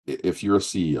if you're a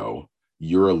CEO,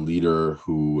 you're a leader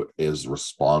who is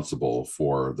responsible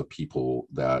for the people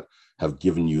that have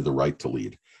given you the right to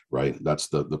lead, right? That's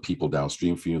the people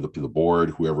downstream from you, the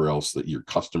board, whoever else, that your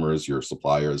customers, your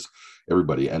suppliers,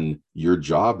 everybody. And your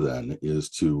job then is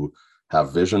to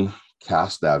have vision,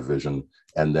 cast that vision,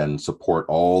 and then support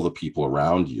all the people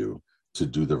around you to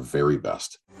do their very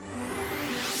best.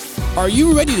 Are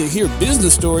you ready to hear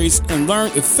business stories and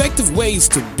learn effective ways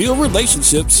to build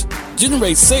relationships,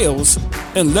 generate sales,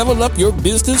 and level up your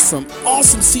business from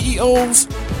awesome CEOs,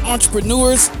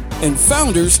 entrepreneurs, and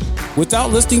founders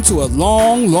without listening to a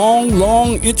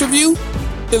long interview?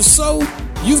 If so,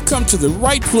 you've come to the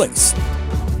right place.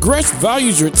 Gresh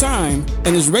values your time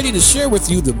and is ready to share with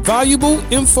you the valuable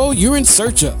info you're in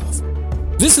search of.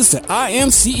 This is the I Am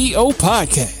CEO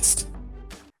podcast.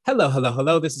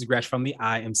 Hello. This is Gresh from the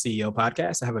I Am CEO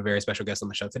podcast. I have a very special guest on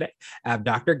the show today. I have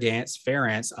Dr. Gance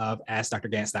Ferrance of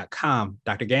AskDrGance.com.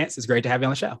 Dr. Gance, it's great to have you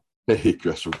on the show. Hey,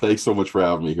 Gresh, thanks so much for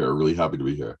having me here. Really happy to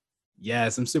be here.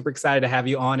 Yes, I'm super excited to have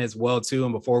you on as well, too.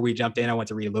 And before we jumped in, I want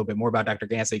to read a little bit more about Dr.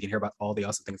 Gance so you can hear about all the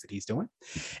awesome things that he's doing.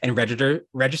 And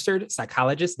registered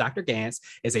psychologist Dr. Gance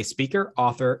is a speaker,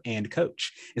 author, and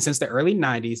coach. And since the early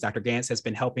 90s, Dr. Gance has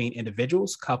been helping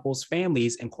individuals, couples,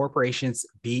 families, and corporations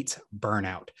beat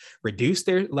burnout, reduce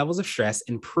their levels of stress,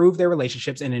 improve their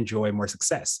relationships, and enjoy more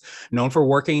success. Known for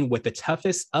working with the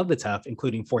toughest of the tough,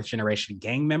 including fourth-generation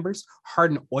gang members,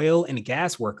 hardened oil and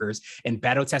gas workers, and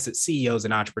battle-tested CEOs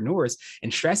and entrepreneurs,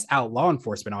 and stressed out law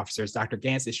enforcement officers, Dr.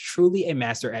 Gance is truly a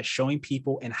master at showing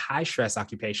people in high stress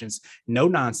occupations no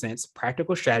nonsense,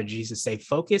 practical strategies to stay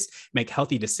focused, make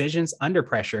healthy decisions under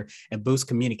pressure, and boost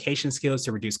communication skills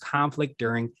to reduce conflict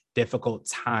during difficult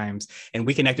times. And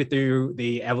we connected through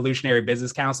the Evolutionary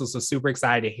Business Council. So super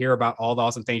excited to hear about all the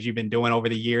awesome things you've been doing over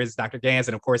the years, Dr. Gance.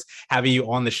 And of course, having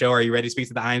you on the show. Are you ready to speak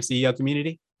to the I Am CEO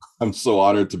community? I'm so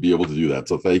honored to be able to do that.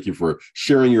 So thank you for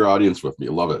sharing your audience with me.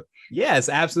 I love it. Yes,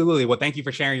 absolutely. Well, thank you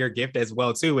for sharing your gift as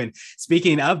well, too. And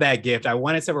speaking of that gift, I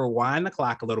wanted to rewind the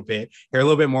clock a little bit, hear a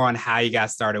little bit more on how you got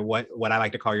started, what I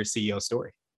like to call your CEO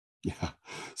story. Yeah.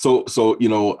 So,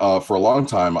 for a long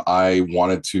time, I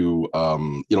wanted to,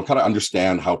 kind of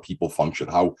understand how people function,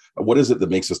 what is it that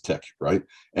makes us tick, right?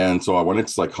 And so I went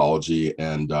into psychology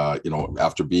and,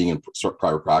 after being in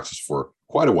private practice for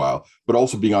quite a while, but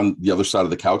also being on the other side of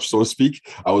the couch, so to speak,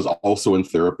 I was also in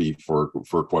therapy for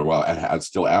quite a while, and I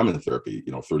still am in therapy,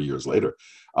 30 years later.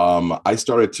 I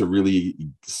started to really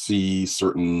see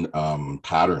certain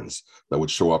patterns that would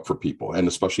show up for people, and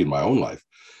especially in my own life.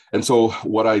 And so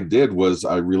what I did was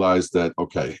I realized that,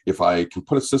 okay, if I can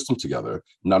put a system together,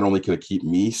 not only can it keep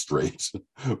me straight,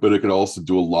 but it can also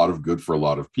do a lot of good for a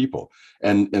lot of people.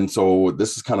 And so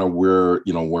this is kind of where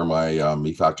my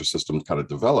Me Factor system kind of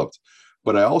developed.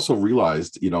 But I also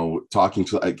realized,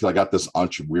 because I got this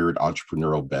weird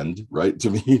entrepreneurial bend, right, to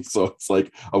me. So it's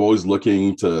like I'm always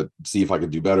looking to see if I could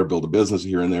do better, build a business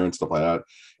here and there and stuff like that.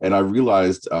 And I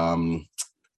realized,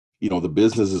 the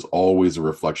business is always a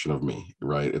reflection of me,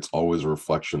 right? It's always a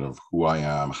reflection of who I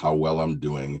am, how well I'm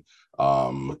doing,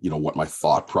 what my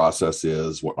thought process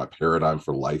is, what my paradigm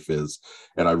for life is.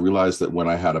 And I realized that when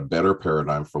I had a better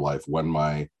paradigm for life, when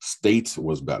my state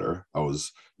was better, I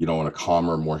was, in a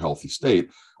calmer, more healthy state,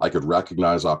 I could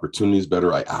recognize opportunities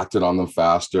better. I acted on them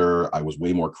faster. I was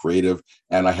way more creative.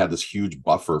 And I had this huge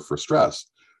buffer for stress.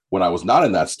 When I was not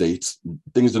in that state,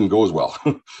 things didn't go as well.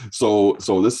 So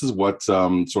this is what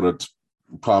sort of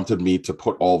prompted me to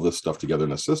put all this stuff together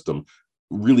in a system,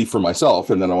 really for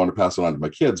myself. And then I want to pass it on to my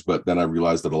kids. But then I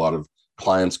realized that a lot of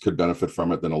clients could benefit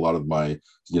from it. Then a lot of my,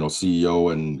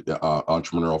 CEO and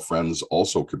entrepreneurial friends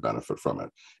also could benefit from it.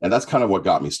 And that's kind of what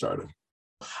got me started.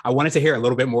 I wanted to hear a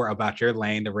little bit more about your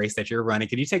lane, the race that you're running.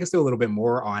 Could you take us through a little bit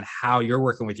more on how you're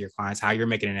working with your clients, how you're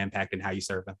making an impact, and how you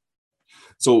serve them?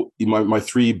 So my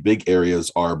three big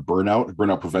areas are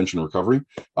burnout prevention and recovery,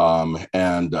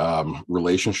 and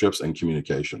relationships and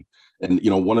communication. And,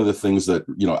 one of the things that,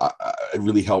 it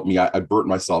really helped me, I burnt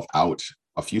myself out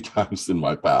a few times in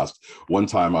my past. One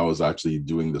time I was actually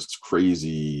doing this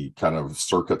crazy kind of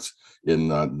circuit in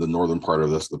the northern part of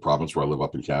the province where I live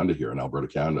up in Canada here in Alberta,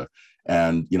 Canada.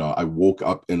 And, I woke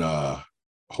up in a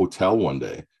hotel one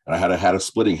day and I had a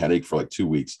splitting headache for like 2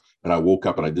 weeks. And I woke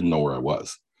up and I didn't know where I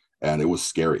was. And it was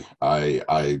scary. I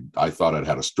thought I'd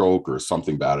had a stroke or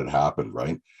something bad had happened,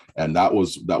 right? And that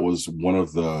was one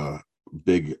of the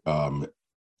big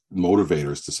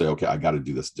motivators to say, okay, I got to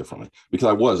do this differently.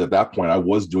 Because at that point, I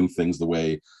was doing things the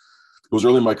way, it was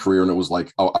early in my career, and it was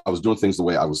like, I was doing things the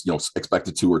way I was,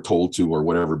 expected to or told to, or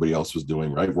what everybody else was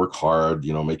doing, right? Work hard,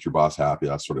 make your boss happy,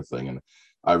 that sort of thing.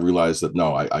 I realized that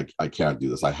no, I can't do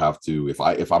this. I have to,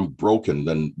 if I'm broken,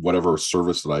 then whatever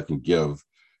service that I can give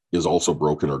is also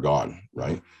broken or gone,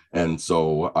 right? And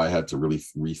so I had to really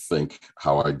rethink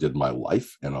how I did my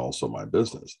life and also my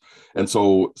business. And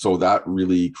so that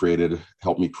really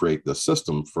helped me create the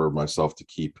system for myself to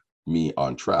keep me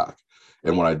on track.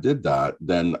 And when I did that,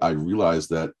 then I realized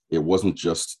that it wasn't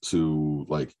just to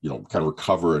like, kind of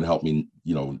recover and help me,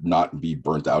 not be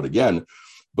burnt out again,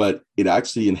 but it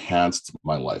actually enhanced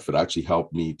my life. It actually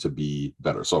helped me to be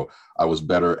better. So I was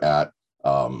better at,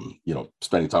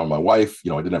 spending time with my wife.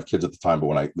 I didn't have kids at the time, but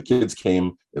when the kids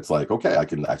came, it's like, okay, I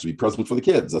can actually be present for the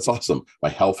kids. That's awesome. My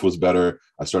health was better.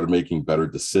 I started making better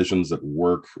decisions at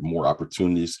work, more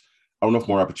opportunities. I don't know if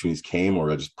more opportunities came,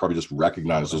 or I probably just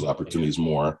recognized those opportunities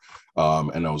more,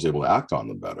 and I was able to act on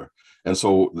them better. And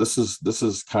so this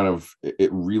is kind of, it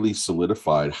really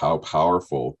solidified how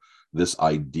powerful this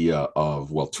idea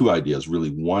of, well, two ideas really.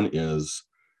 One is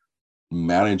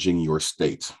managing your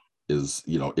state is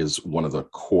one of the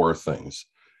core things.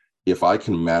 If I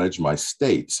can manage my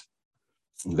state,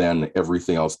 then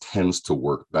everything else tends to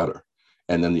work better.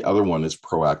 And then the other one is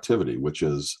proactivity, which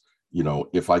is,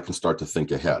 if I can start to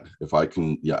think ahead, if I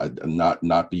can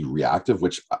not be reactive,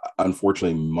 which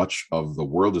unfortunately much of the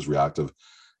world is reactive,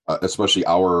 especially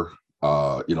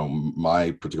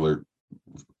my particular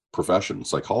profession,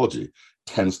 psychology,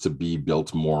 tends to be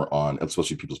built more on,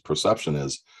 especially people's perception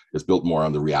is built more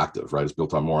on the reactive, right? It's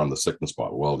built on more on the sickness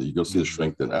spot. Well, you go see the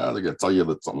shrink, then they're going to tell you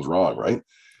that something's wrong, right?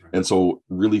 And so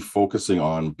really focusing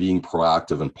on being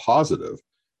proactive and positive,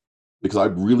 because I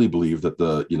really believe that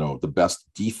the best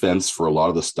defense for a lot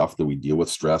of the stuff that we deal with,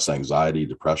 stress, anxiety,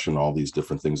 depression, all these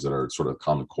different things that are sort of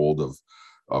common cold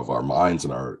of our minds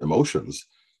and our emotions,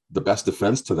 the best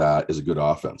defense to that is a good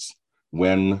offense.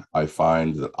 When I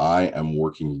find that I am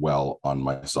working well on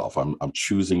myself, I'm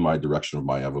choosing my direction of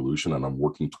my evolution, and I'm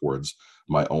working towards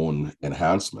my own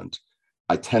enhancement,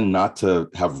 I tend not to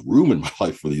have room in my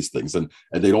life for these things, and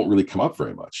they don't really come up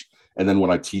very much. And then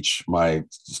when I teach my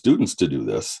students to do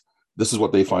this is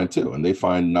what they find too. And they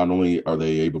find not only are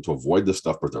they able to avoid this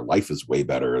stuff, but their life is way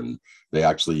better, and they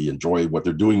actually enjoy what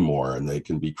they're doing more, and they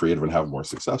can be creative and have more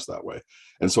success that way.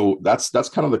 And so that's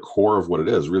kind of the core of what it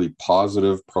is, really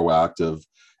positive, proactive,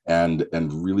 and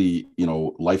really,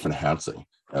 life enhancing,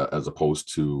 as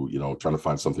opposed to, trying to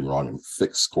find something wrong and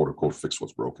fix, quote unquote, fix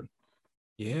what's broken.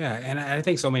 Yeah. And I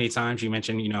think so many times you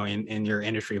mentioned, in your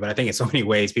industry, but I think in so many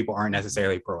ways, people aren't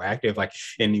necessarily proactive. Like,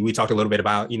 and we talked a little bit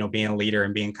about, being a leader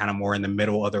and being kind of more in the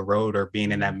middle of the road, or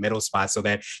being in that middle spot, so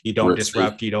that you don't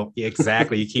disrupt,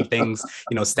 exactly. You keep things,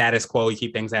 status quo, you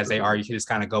keep things as they are. You can just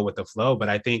kind of go with the flow. But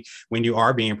I think when you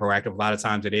are being proactive, a lot of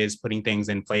times it is putting things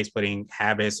in place, putting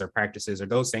habits or practices or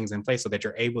those things in place, so that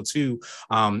you're able to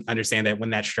understand that when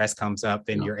that stress comes up,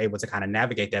 then you're able to kind of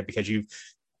navigate that, because you've,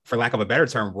 for lack of a better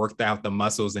term, worked out the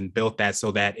muscles and built that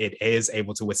so that it is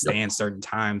able to withstand certain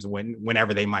times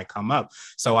whenever they might come up.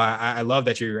 So I love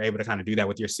that you're able to kind of do that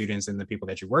with your students and the people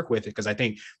that you work with, because I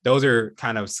think those are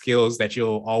kind of skills that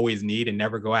you'll always need and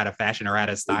never go out of fashion or out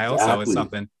of style. Exactly. So it's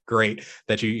something great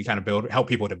that you kind of help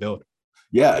people to build.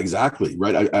 Yeah, exactly.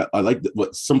 Right. I like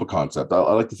what simple concept. I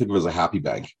like to think of it as a happy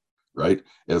bank. Right.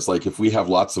 It's like, if we have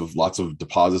lots of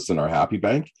deposits in our happy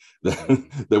bank, then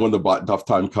when the tough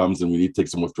time comes and we need to take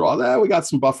some withdrawal, we got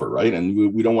some buffer. Right.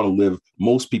 And we don't want to live.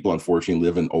 Most people, unfortunately,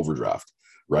 live in overdraft.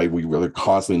 Right. They're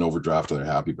constantly in overdraft in their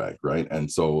happy bank. Right.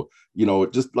 And so,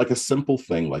 just like a simple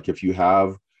thing, like if you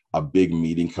have a big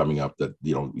meeting coming up that,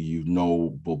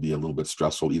 will be a little bit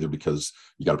stressful, either because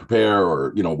you got to prepare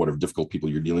or, whatever difficult people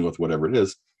you're dealing with, whatever it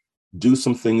is, do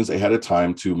some things ahead of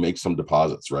time to make some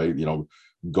deposits. Right.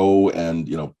 Go and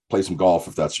play some golf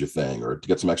if that's your thing, or to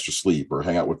get some extra sleep, or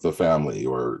hang out with the family,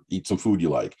 or eat some food you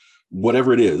like,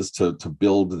 whatever it is, to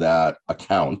build that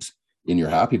account in your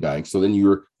happy bank, so then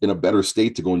you're in a better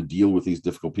state to go and deal with these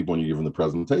difficult people when you're giving the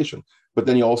presentation. But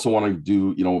then you also want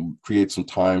to do create some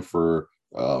time for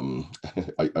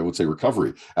I would say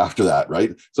recovery after that,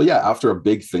 right? So yeah, after a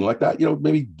big thing like that,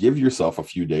 maybe give yourself a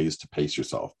few days to pace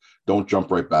yourself. Don't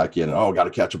jump right back in and got to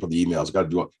catch up with the emails, got to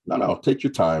do it. No, take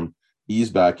your time.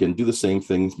 Ease back in, do the same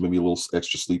things, maybe a little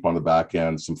extra sleep on the back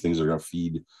end, some things that are going to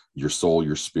feed your soul,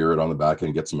 your spirit on the back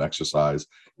end, get some exercise,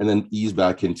 and then ease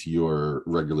back into your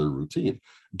regular routine.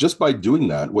 Just by doing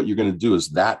that, what you're going to do is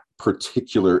that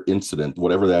particular incident,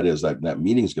 whatever that is, that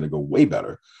meeting is going to go way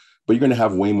better, but you're going to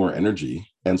have way more energy.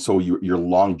 And so your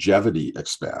longevity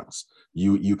expands.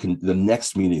 You can, the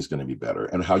next meeting is going to be better,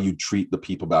 and how you treat the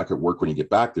people back at work when you get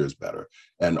back there is better.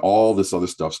 And all this other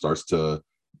stuff starts to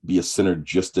be a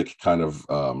synergistic kind of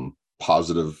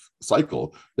positive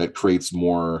cycle that creates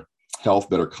more health,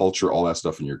 better culture, all that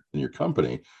stuff in your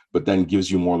company, but then gives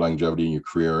you more longevity in your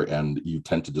career, and you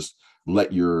tend to just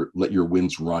let your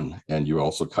wins run, and you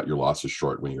also cut your losses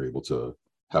short when you're able to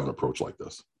have an approach like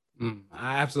this.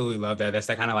 I absolutely love that. That's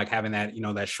that kind of like having that,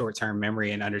 that short-term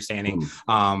memory and understanding.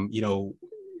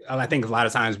 I think a lot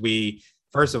of times we,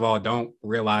 first of all, don't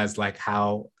realize like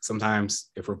how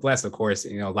sometimes, if we're blessed, of course,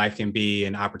 life can be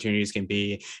and opportunities can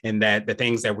be, and that the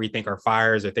things that we think are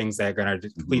fires or things that are going to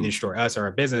completely destroy us or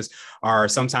our business are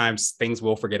sometimes things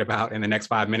we'll forget about in the next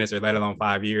 5 minutes, or let alone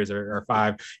 5 years or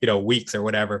 5, weeks or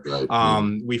whatever.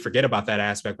 Right. We forget about that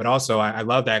aspect, but also I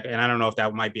love that. And I don't know if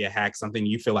that might be a hack, something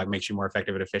you feel like makes you more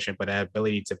effective and efficient, but that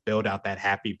ability to build out that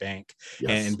happy bank.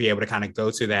 Yes. And be able to kind of go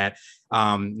to that,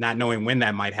 not knowing when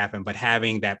that might happen, but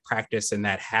having that practice and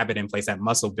that habit in place, that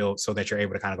muscle built, so that you're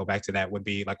able to kind of go back to that, would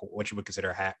be like what you would consider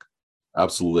a hack.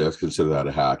 Absolutely, I consider that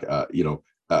a hack. The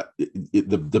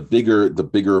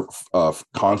bigger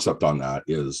concept on that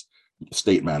is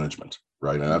state management,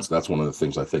 right? And that's one of the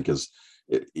things I think is,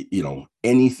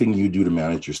 anything you do to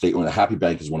manage your state. When a happy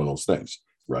bank is one of those things,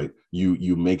 right?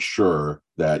 You make sure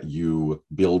that you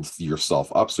build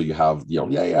yourself up so you have, you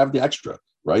have the extra,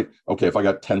 right? Okay, if I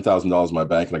got $10,000 in my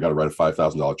bank and I got to write a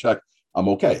 $5,000 check, I'm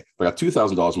okay. If I got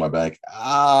 $2,000 in my bank,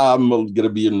 I'm going to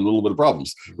be in a little bit of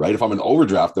problems, right? If I'm in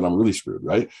overdraft, then I'm really screwed,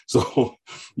 right? So,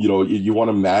 you want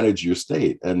to manage your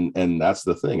state, and that's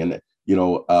the thing. And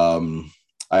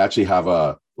I actually have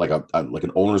an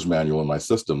owner's manual in my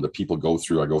system that people go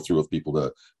through. I go through with people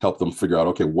to help them figure out,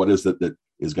 okay, what is it that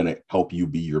is going to help you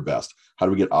be your best? How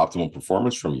do we get optimal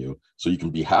performance from you so you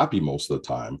can be happy most of the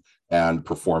time and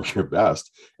perform your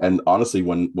best? And honestly,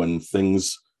 when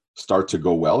things start to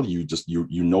go well, you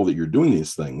know that you're doing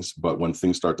these things, but when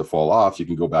things start to fall off, you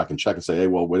can go back and check and say, hey,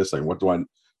 well, wait a second,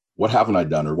 what haven't I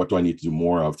done, or what do I need to do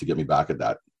more of to get me back at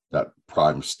that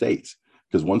prime state?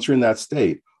 Because once you're in that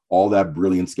state, all that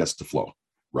brilliance gets to flow,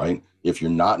 right? If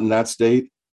you're not in that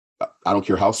state, I don't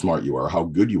care how smart you are, how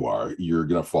good you are, you're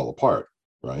going to fall apart,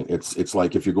 right? It's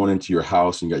like if you're going into your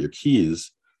house and you got your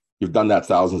keys, you've done that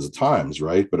thousands of times,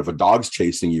 right? But if a dog's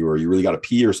chasing you, or you really got to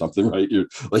pee or something, right? You're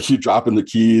dropping the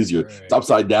keys, it's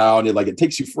upside down. It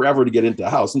takes you forever to get into the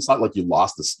house. It's not like you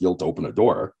lost the skill to open a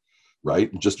door,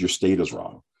 right? Just your state is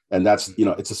wrong. And that's,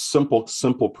 it's a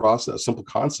simple process, simple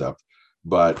concept,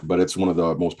 but it's one of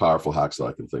the most powerful hacks that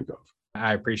I can think of.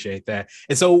 I appreciate that.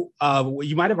 And so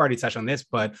you might have already touched on this,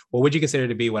 but what would you consider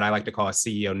to be what I like to call a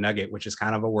CEO nugget, which is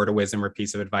kind of a word of wisdom or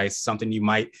piece of advice, something you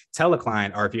might tell a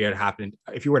client, or if you were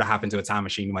to hop into a time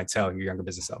machine, you might tell your younger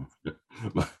business self?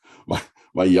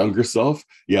 my younger self?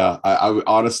 Yeah, I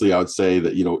honestly, I would say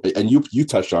that, and you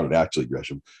touched on it actually,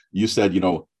 Gresham. You said,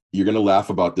 you're going to laugh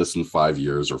about this in 5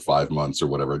 years or 5 months or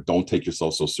whatever. Don't take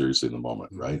yourself so seriously in the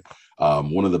moment, right?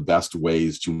 One of the best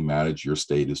ways to manage your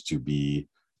state is to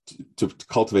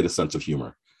cultivate a sense of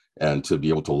humor, and to be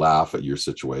able to laugh at your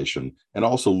situation, and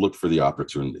also look for the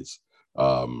opportunities.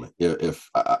 If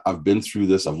I've been through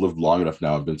this, I've lived long enough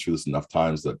now, I've been through this enough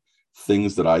times that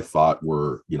things that I thought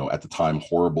were, at the time,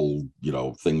 horrible,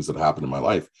 things that happened in my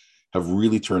life have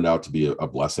really turned out to be a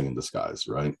blessing in disguise,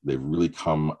 right? They've really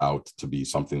come out to be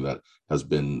something that has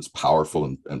been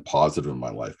powerful and positive in my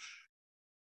life.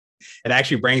 It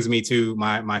actually brings me to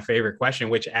my favorite question,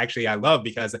 which actually I love,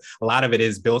 because a lot of it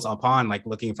is built upon like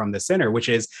looking from the center, which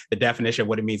is the definition of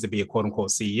what it means to be a quote unquote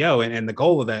CEO. And the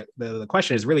goal of the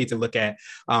question is really to look at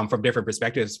from different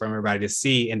perspectives from everybody, to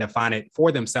see and define it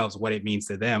for themselves, what it means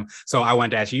to them. So I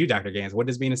wanted to ask you, Dr. Gans, what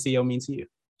does being a CEO mean to you?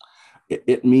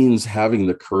 It means having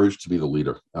the courage to be the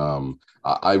leader.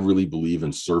 I really believe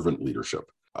in servant leadership.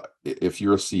 If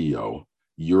you're a CEO,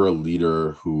 you're a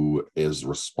leader who is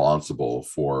responsible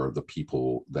for the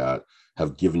people that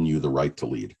have given you the right to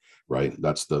lead, right?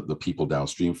 That's the people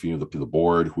downstream from you, the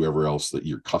board, whoever else, that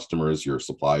your customers, your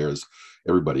suppliers,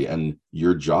 everybody. And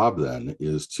your job then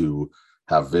is to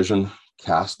have vision,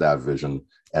 cast that vision,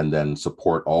 and then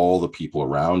support all the people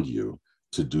around you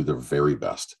to do their very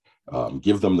best.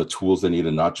 Give them the tools they need,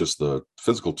 and not just the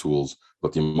physical tools,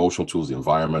 but the emotional tools, the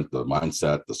environment, the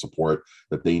mindset, the support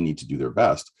that they need to do their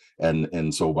best.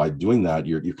 And so by doing that,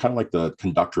 you're kind of like the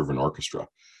conductor of an orchestra.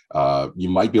 You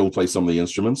might be able to play some of the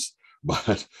instruments,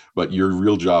 but your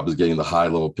real job is getting the high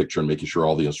level picture and making sure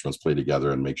all the instruments play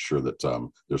together and make sure that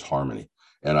there's harmony.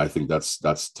 And I think that's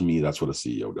to me, that's what a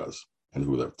CEO does, and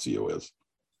who that CEO is.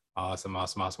 Awesome.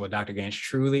 Well, Dr. Gans,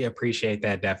 truly appreciate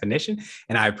that definition.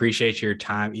 And I appreciate your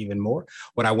time even more.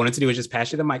 What I wanted to do is just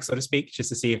pass you the mic, so to speak, just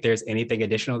to see if there's anything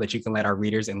additional that you can let our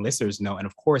readers and listeners know. And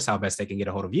of course, how best they can get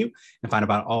a hold of you and find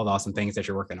out all the awesome things that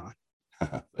you're working on.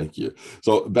 Thank you.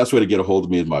 So the best way to get a hold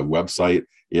of me is my website.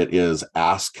 It is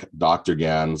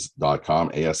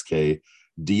askdrgans.com,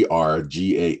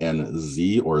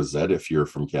 DRGANZ or Z if you're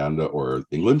from Canada or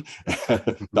England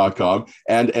 .com.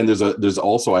 And there's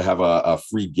also, I have a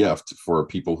free gift for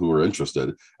people who are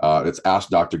interested. It's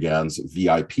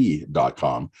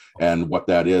AskDrGansVIP.com. And what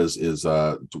that is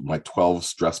my 12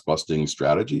 stress busting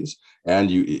strategies.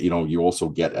 And you also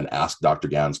get an Ask Dr.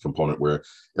 Gans component where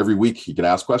every week you can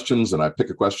ask questions, and I pick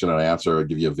a question and I answer. I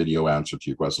give you a video answer to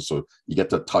your question, so you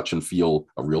get to touch and feel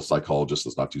a real psychologist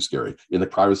that's not too scary in the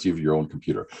privacy of your own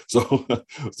computer. So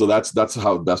that's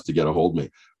how best to get a hold of me.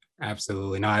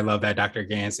 Absolutely. No, I love that, Dr.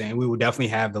 Gans. And we will definitely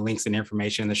have the links and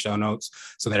information in the show notes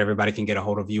so that everybody can get a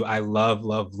hold of you. I love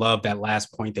that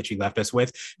last point that you left us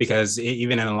with, because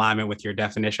even in alignment with your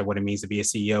definition of what it means to be a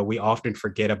CEO, we often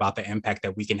forget about the impact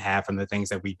that we can have from the things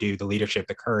that we do, the leadership,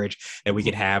 the courage that we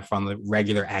can have from the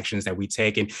regular actions that we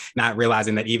take, and not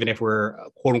realizing that even if we're a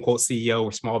quote unquote CEO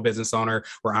or small business owner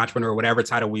or entrepreneur, whatever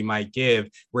title we might give,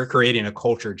 we're creating a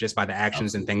culture just by the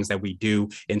actions and things that we do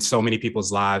in so many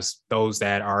people's lives, those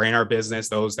that are in our business,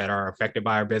 those that are affected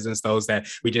by our business, those that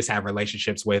we just have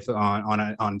relationships with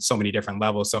on so many different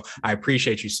levels. So I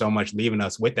appreciate you so much leaving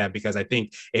us with that, because I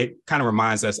think it kind of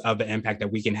reminds us of the impact that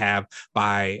we can have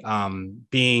by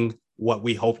being what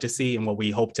we hope to see and what we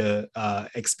hope to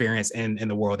experience in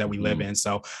the world that we live in.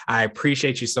 So I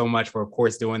appreciate you so much for, of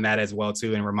course, doing that as well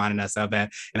too, and reminding us of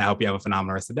that. And I hope you have a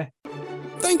phenomenal rest of the day.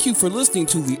 Thank you for listening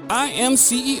to the I Am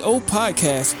CEO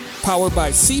podcast, powered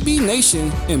by CB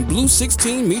Nation and Blue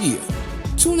 16 Media.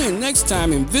 Tune in next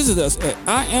time and visit us at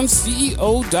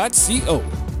imceo.co.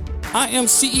 I Am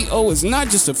CEO is not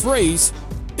just a phrase,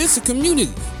 it's a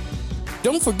community.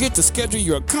 Don't forget to schedule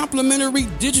your complimentary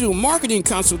digital marketing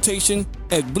consultation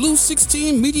at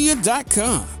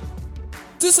blue16media.com.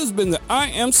 This has been the I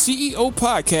Am CEO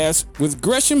podcast with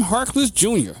Gresham Harkless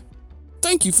Jr.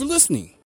 Thank you for listening.